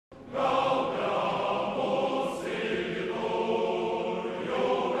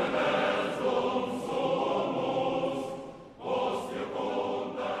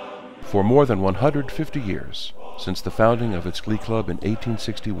For more than 150 years, since the founding of its Glee Club in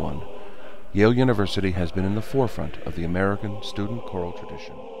 1861, Yale University has been in the forefront of the American student choral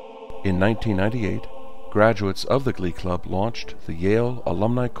tradition. In 1998, graduates of the Glee Club launched the Yale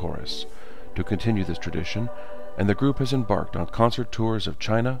Alumni Chorus to continue this tradition, and the group has embarked on concert tours of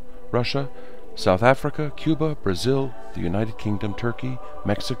China, Russia, South Africa, Cuba, Brazil, the United Kingdom, Turkey,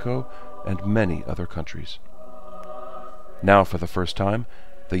 Mexico, and many other countries. Now, for the first time,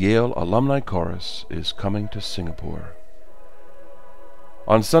 the Yale Alumni Chorus is coming to Singapore.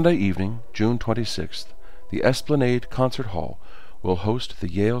 On Sunday evening, June 26th, the Esplanade Concert Hall will host the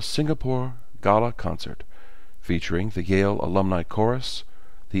Yale-Singapore Gala concert, featuring the Yale Alumni Chorus,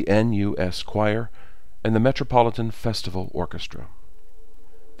 the NUS Choir, and the Metropolitan Festival Orchestra.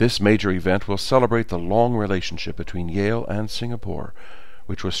 This major event will celebrate the long relationship between Yale and Singapore,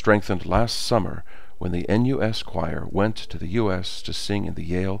 which was strengthened last summer when the NUS Choir went to the U.S. to sing in the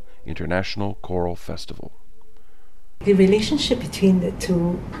Yale International Choral Festival. The relationship between the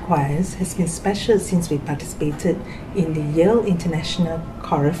two choirs has been special since we participated in the Yale International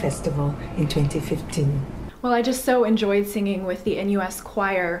Choral Festival in 2015. Well, I just so enjoyed singing with the NUS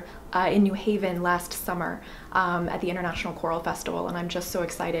Choir in New Haven last summer at the International Choral Festival, and I'm just so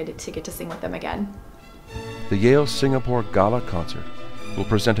excited to get to sing with them again. The Yale-Singapore Gala concert will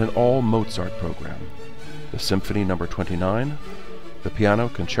present an all-Mozart program, the Symphony No. 29, the Piano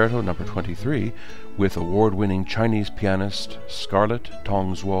Concerto No. 23 with award-winning Chinese pianist Scarlett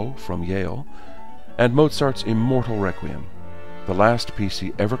Tong Zuo from Yale, and Mozart's Immortal Requiem, the last piece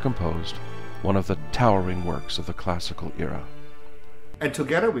he ever composed, one of the towering works of the classical era. And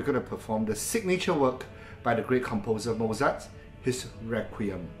together we're going to perform the signature work by the great composer Mozart, his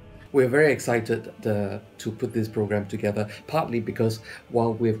Requiem. We're very excited to put this program together, partly because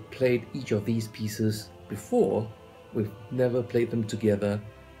while we've played each of these pieces before, we've never played them together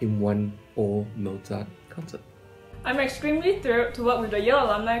in one all-Mozart concert. I'm extremely thrilled to work with the Yale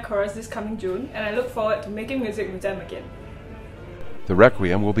Alumni Chorus this coming June, and I look forward to making music with them again. The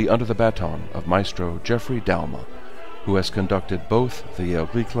Requiem will be under the baton of Maestro Jeffrey Douma, who has conducted both the Yale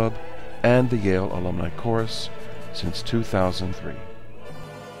Glee Club and the Yale Alumni Chorus since 2003.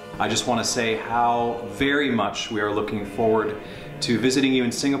 I just want to say how very much we are looking forward to visiting you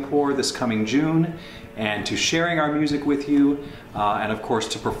in Singapore this coming June, and to sharing our music with you, and of course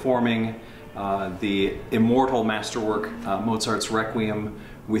to performing the immortal masterwork, Mozart's Requiem,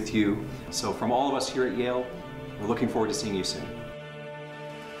 with you. So from all of us here at Yale, we're looking forward to seeing you soon.